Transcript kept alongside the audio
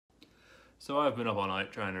So I've been up all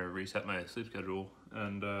night trying to reset my sleep schedule,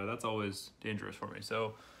 and that's always dangerous for me.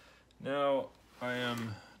 So now I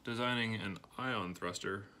am designing an ion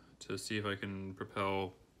thruster to see if I can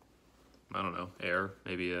propel, I don't know, air,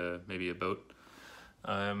 maybe a boat.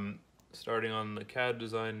 I'm starting on the CAD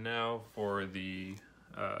design now for the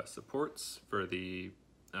supports for the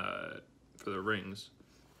rings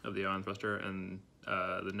of the ion thruster, and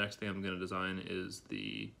the next thing I'm going to design is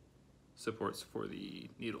the supports for the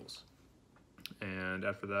needles. And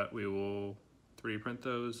after that we will 3D print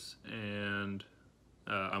those, and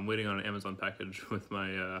I'm waiting on an Amazon package with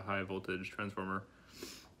my high voltage transformer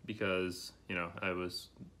because, you know, I was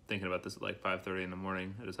thinking about this at like 5:30 in the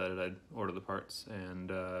morning. I decided I'd order the parts, and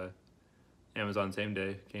Amazon same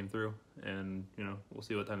day came through, and you know, we'll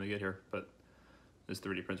see what time they get here, but this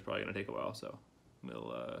 3D print's probably gonna take a while, so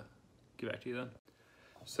we'll get back to you then.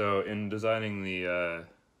 So in designing the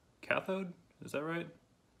cathode, is that right?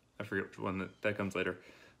 I forget which one, that comes later.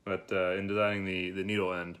 But in designing the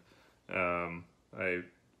needle end, I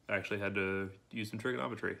actually had to use some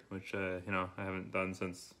trigonometry, which you know, I haven't done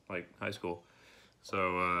since like high school.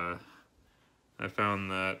 So I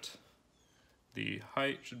found that the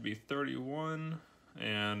height should be 31,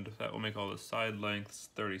 and that will make all the side lengths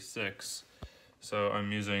 36. So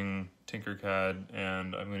I'm using Tinkercad,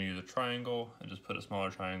 and I'm going to use a triangle and just put a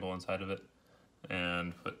smaller triangle inside of it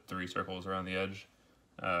and put 3 circles around the edge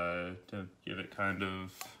to give it kind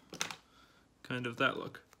of that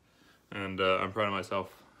look. And I'm proud of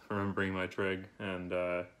myself for remembering my trig, and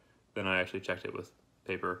then I actually checked it with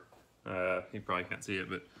paper. You probably can't see it,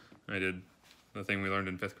 but I did the thing we learned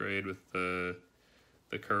in 5th grade with the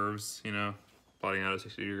curves, you know, plotting out a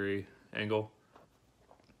 60-degree angle.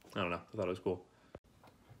 I don't know, I thought it was cool.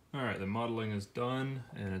 All right, the modeling is done,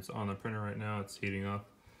 and it's on the printer right now. It's heating up.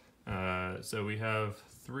 So we have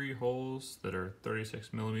 3 holes that are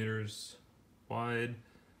 36 millimeters wide,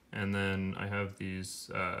 and then I have these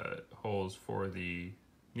holes for the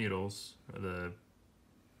needles, or the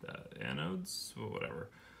anodes, or whatever,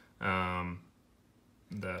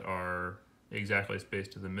 that are exactly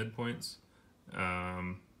spaced to the midpoints,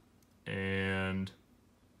 and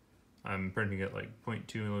I'm printing at like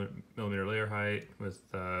 0.2 millimeter layer height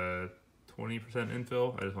with 20%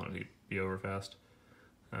 infill. I just want it to be over fast.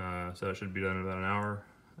 So it should be done in about an hour,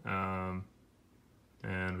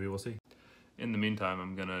 and we will see. In the meantime,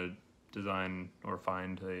 I'm gonna design or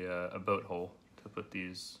find a boat hole to put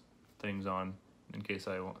these things on in case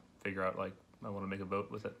I figure out like I want to make a boat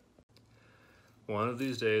with it. One of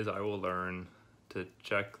these days I will learn to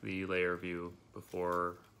check the layer view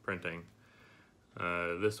before printing.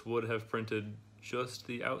 This would have printed just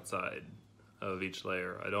the outside of each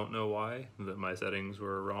layer. I don't know why, that my settings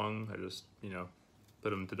were wrong. I just, you know, put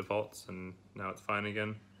them to defaults and now it's fine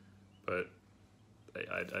again. But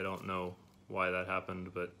I don't know why that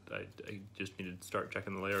happened, but I just needed to start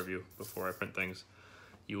checking the layer view before I print things.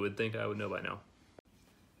 You would think I would know by now.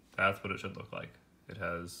 That's what it should look like. It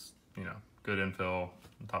has, you know, good infill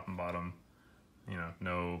on top and bottom, you know,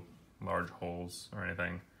 no large holes or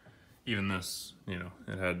anything. Even this, you know,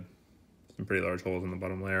 it had some pretty large holes in the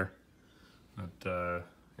bottom layer. But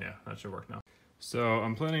yeah, that should work now. So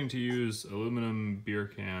I'm planning to use aluminum beer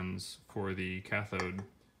cans for the cathode,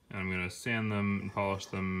 and I'm going to sand them and polish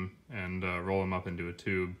them and roll them up into a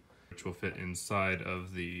tube, which will fit inside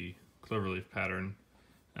of the cloverleaf pattern.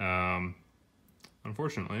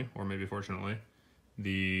 Unfortunately, or maybe fortunately,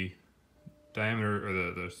 the diameter, or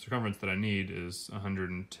the circumference that I need is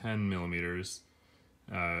 110 millimeters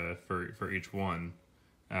for each one,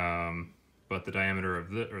 but the diameter of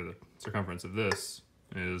the circumference of this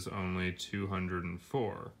is only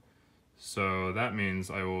 204. So that means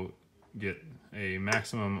I will get a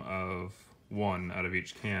maximum of 1 out of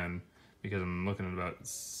each can, because I'm looking at about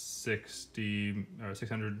 60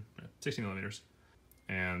 millimeters,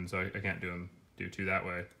 and so I can't do 2 that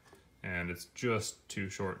way, and it's just too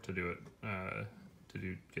short to do it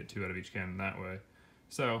get 2 out of each can that way.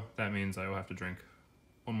 So that means I will have to drink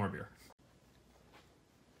 1 more beer.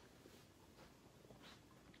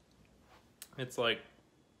 It's like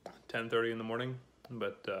 10:30 in the morning,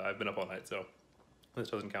 but I've been up all night, so this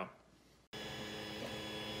doesn't count.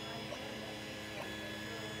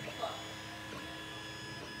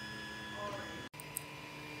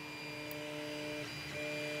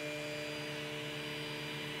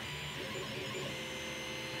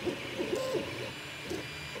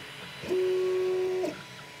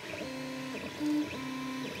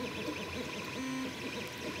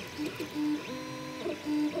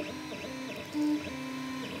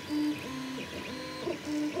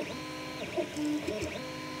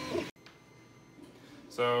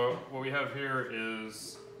 So what we have here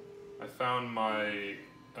is I found my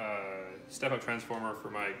step-up transformer for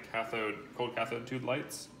my cold cathode tube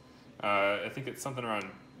lights. I think it's something around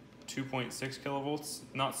 2.6 kilovolts.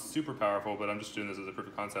 Not super powerful, but I'm just doing this as a proof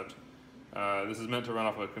of concept. This is meant to run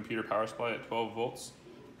off a computer power supply at 12 volts.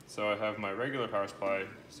 So I have my regular power supply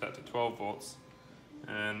set to 12 volts.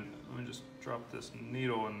 And let me just drop this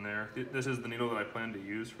needle in there. This is the needle that I plan to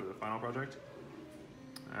use for the final project.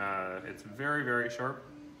 It's very, very sharp.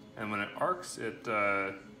 And when it arcs, it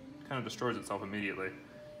kind of destroys itself immediately.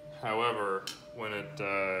 However, when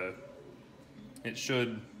it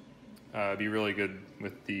should be really good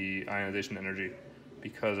with the ionization energy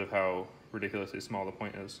because of how ridiculously small the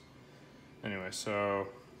point is. Anyway, so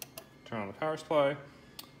turn on the power supply.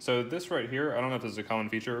 So this right here, I don't know if this is a common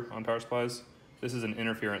feature on power supplies. This is an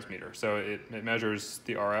interference meter. So it measures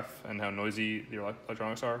the RF and how noisy the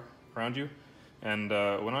electronics are around you. And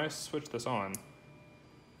when I switch this on,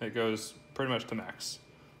 it goes pretty much to max.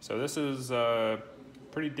 So this is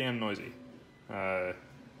pretty damn noisy.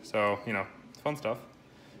 So, you know, it's fun stuff.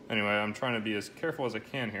 Anyway, I'm trying to be as careful as I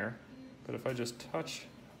can here. But if I just touch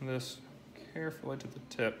this carefully to the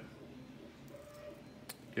tip,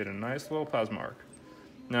 get a nice little plasma arc.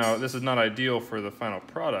 Now, this is not ideal for the final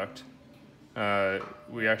product.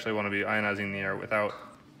 We actually want to be ionizing the air without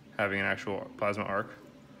having an actual plasma arc,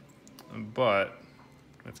 but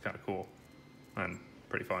it's kind of cool and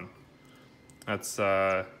pretty fun. That's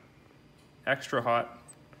extra hot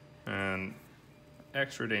and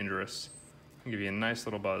extra dangerous. I'll give you a nice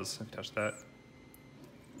little buzz if you touch that.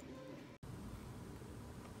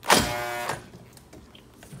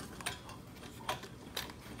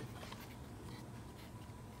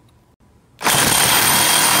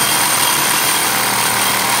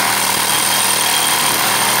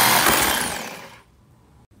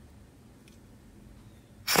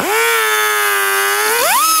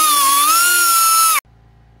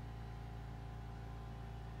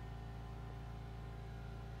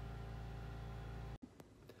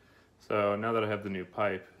 So now that I have the new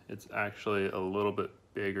pipe, it's actually a little bit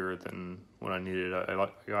bigger than what I needed. I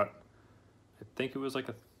got, I think it was like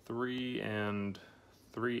a 3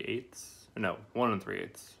 3/8, no, 1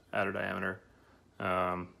 3/8 adder diameter.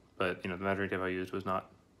 But you know, the measuring tape I used was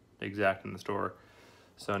not exact in the store.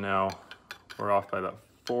 So now we're off by about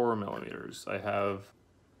 4 millimeters. I have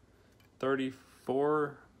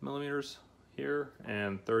 34 millimeters here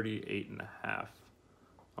and 38.5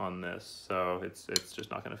 on this, so it's just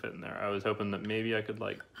not going to fit in there. I was hoping that maybe I could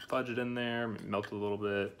like fudge it in there, melt it a little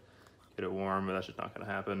bit, get it warm, but that's just not going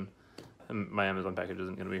to happen. And my Amazon package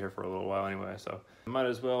isn't going to be here for a little while anyway, so I might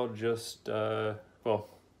as well just, well,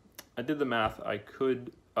 I did the math. I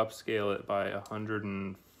could upscale it by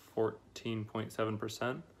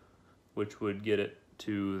 114.7%, which would get it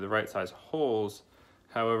to the right size holes.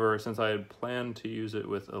 However, since I had planned to use it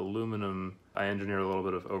with aluminum, I engineered a little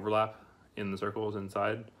bit of overlap in the circles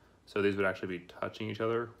inside, so these would actually be touching each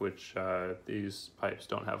other, which these pipes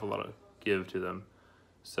don't have a lot of give to them.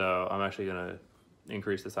 So I'm actually going to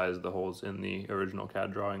increase the size of the holes in the original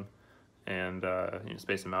CAD drawing and you know,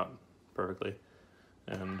 space them out perfectly,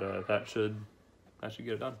 and that should get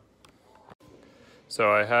it done.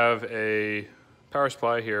 So I have a power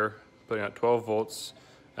supply here putting out 12 volts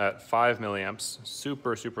at 5 milliamps,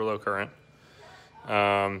 super low current,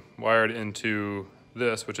 wired into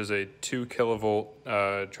this, which is a 2 kilovolt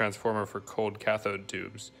transformer for cold cathode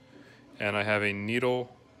tubes. And I have a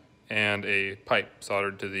needle and a pipe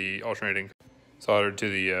soldered to the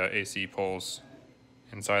AC poles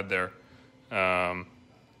inside there.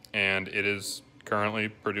 And it is currently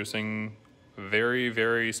producing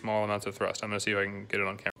very small amounts of thrust. I'm gonna see if I can get it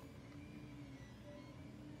on camera.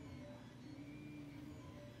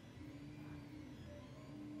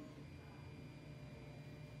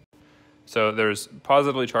 So there's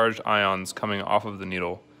positively charged ions coming off of the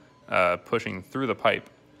needle, pushing through the pipe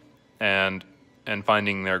and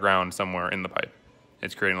finding their ground somewhere in the pipe.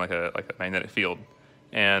 It's creating like a magnetic field.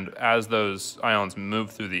 And as those ions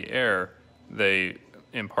move through the air, they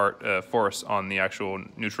impart force on the actual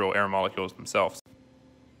neutral air molecules themselves.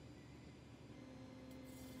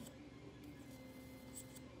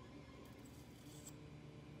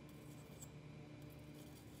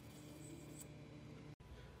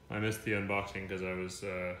 I missed the unboxing because I was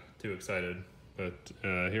too excited, but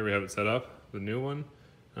here we have it set up, the new one,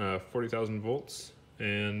 40,000 volts,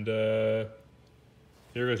 and here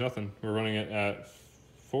goes nothing. We're running it at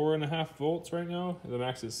 4.5 volts right now. The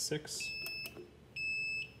max is 6,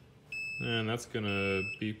 and that's gonna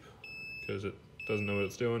beep because it doesn't know what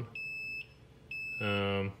it's doing.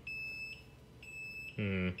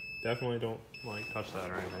 Definitely don't like touch that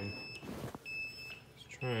or anything.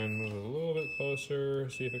 Let's try and move it a little bit closer,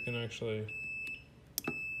 see if it can actually...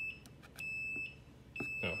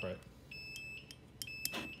 Oh, right.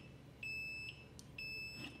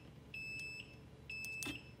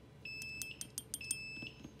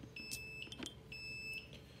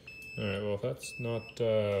 Alright, well if that's not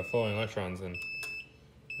following electrons, then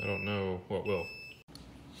I don't know what will.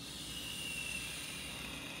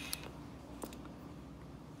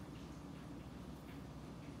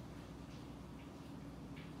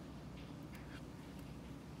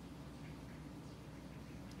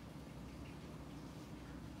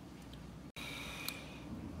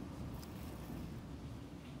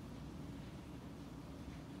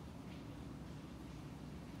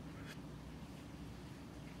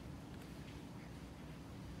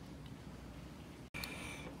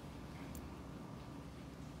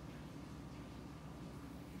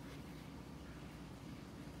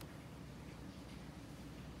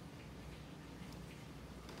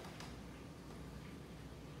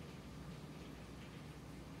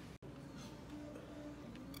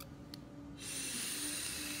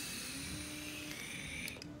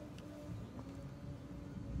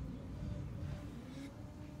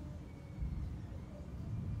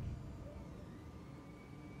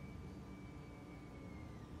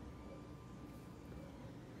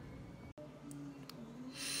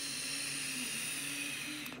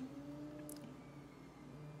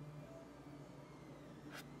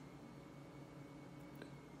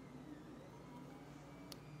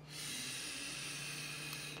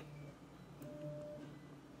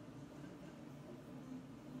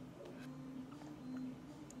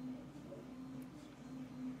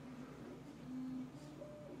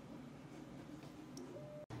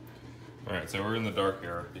 Alright, so we're in the dark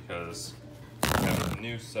here because we have a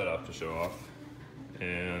new setup to show off,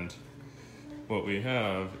 and what we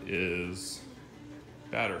have is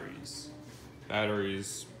batteries.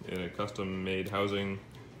 Batteries in a custom-made housing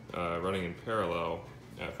running in parallel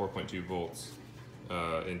at 4.2 volts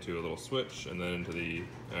into a little switch and then into the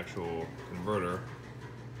actual converter.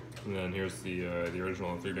 And then here's the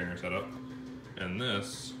original 3-banger setup. And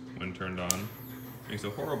this, when turned on, makes a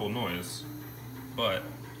horrible noise, but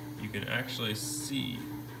you can actually see,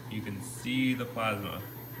 the plasma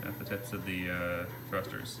at the tips of the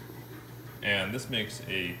thrusters. And this makes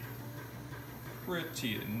a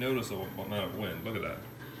pretty noticeable amount of wind. Look at that.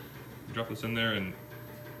 You drop this in there and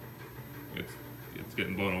it's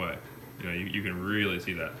getting blown away. You know, you can really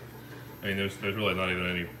see that. I mean, there's really not even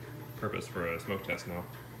any purpose for a smoke test now,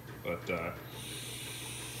 but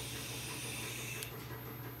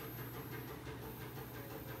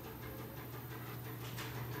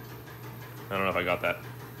I don't know if I got that,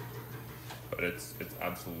 but it's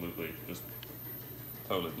absolutely just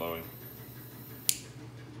totally blowing.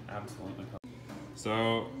 Absolutely.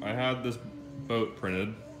 So I had this boat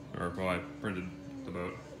printed, or well, I printed the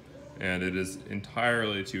boat, and it is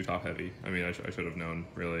entirely too top heavy. I mean, I should have known,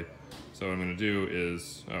 really. So what I'm gonna do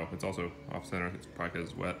is, oh, it's also off center, it's probably because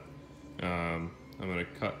it's wet. I'm gonna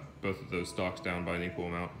cut both of those stalks down by an equal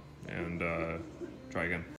amount and try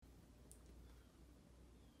again.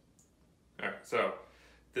 Alright, so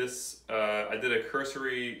this, I did a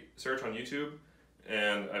cursory search on YouTube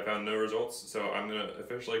and I found no results, so I'm gonna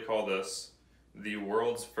officially call this the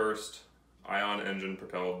world's first ion engine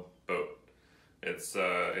propelled boat. It's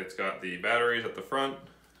got the batteries at the front,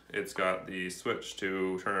 it's got the switch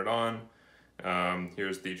to turn it on,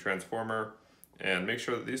 here's the transformer, and make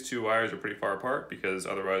sure that these two wires are pretty far apart because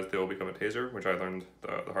otherwise they will become a taser, which I learned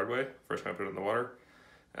the hard way, first time I put it in the water.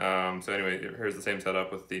 So anyway, here's the same setup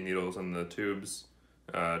with the needles and the tubes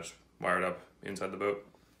just wired up inside the boat.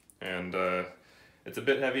 And it's a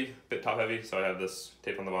bit heavy, a bit top heavy, so I have this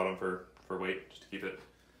tape on the bottom for weight, just to keep it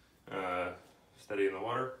steady in the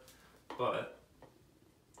water. But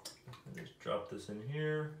I just drop this in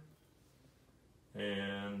here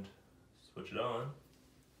and switch it on.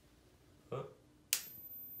 Oh.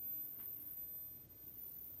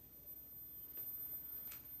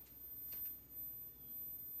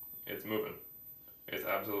 It's moving. It's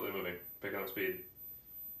absolutely moving, picking up speed.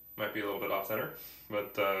 Might be a little bit off center,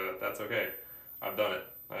 but that's okay. I've done it.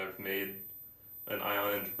 I've made an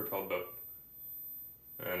ion engine propelled boat.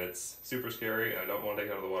 And it's super scary, and I don't want to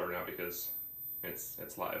take it out of the water now because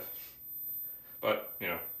it's live. But, you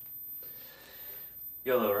know.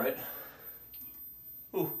 YOLO, right?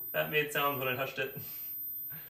 Ooh, that made sounds when I touched it.